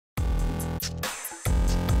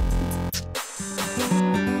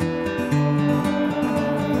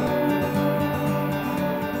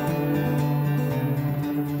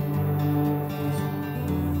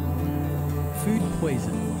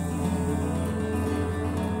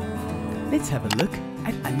let's have a look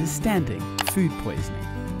at understanding food poisoning.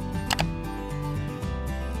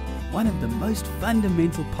 One of the most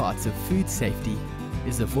fundamental parts of food safety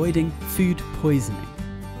is avoiding food poisoning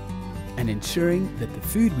and ensuring that the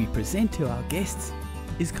food we present to our guests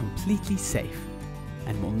is completely safe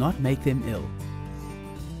and will not make them ill.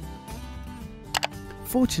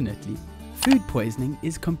 Fortunately, food poisoning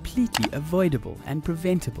is completely avoidable and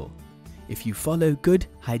preventable if you follow good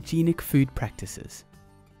hygienic food practices.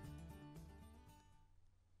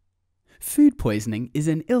 Food poisoning is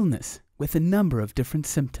an illness with a number of different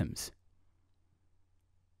symptoms.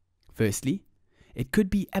 Firstly, it could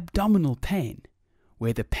be abdominal pain,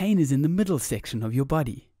 where the pain is in the middle section of your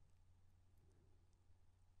body.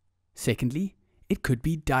 Secondly, it could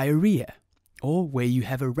be diarrhea, or where you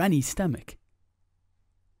have a runny stomach.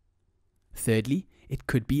 Thirdly, it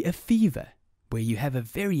could be a fever, where you have a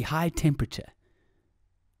very high temperature.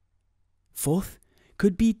 Fourth,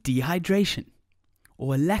 could be dehydration,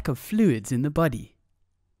 or a lack of fluids in the body.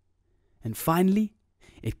 And finally,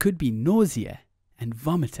 it could be nausea and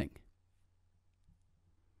vomiting.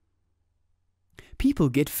 People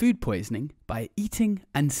get food poisoning by eating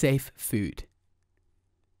unsafe food.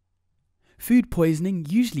 Food poisoning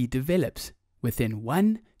usually develops within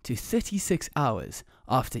 1 to 36 hours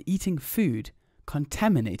after eating food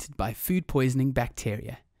contaminated by food poisoning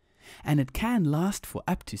bacteria, and it can last for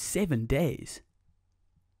up to 7 days.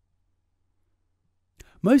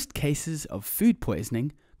 Most cases of food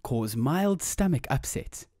poisoning cause mild stomach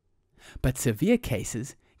upset, but severe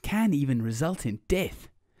cases can even result in death,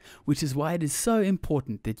 which is why it is so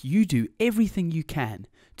important that you do everything you can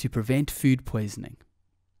to prevent food poisoning.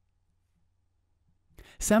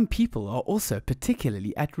 Some people are also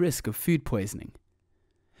particularly at risk of food poisoning,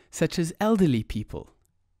 such as elderly people,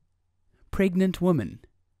 pregnant women,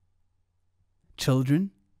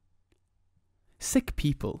 children, sick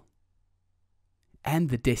people, and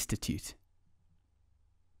the destitute.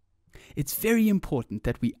 It's very important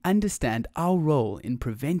that we understand our role in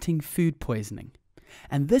preventing food poisoning,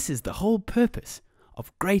 and this is the whole purpose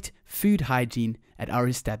of great food hygiene at our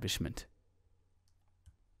establishment.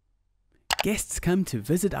 Guests come to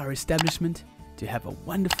visit our establishment to have a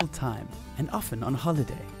wonderful time, and often on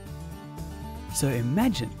holiday. So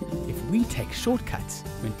imagine if we take shortcuts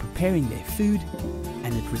when preparing their food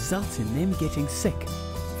and it results in them getting sick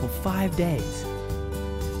for 5 days.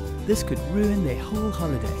 This could ruin their whole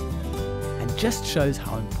holiday and just shows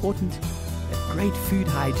how important that great food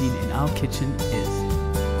hygiene in our kitchen is.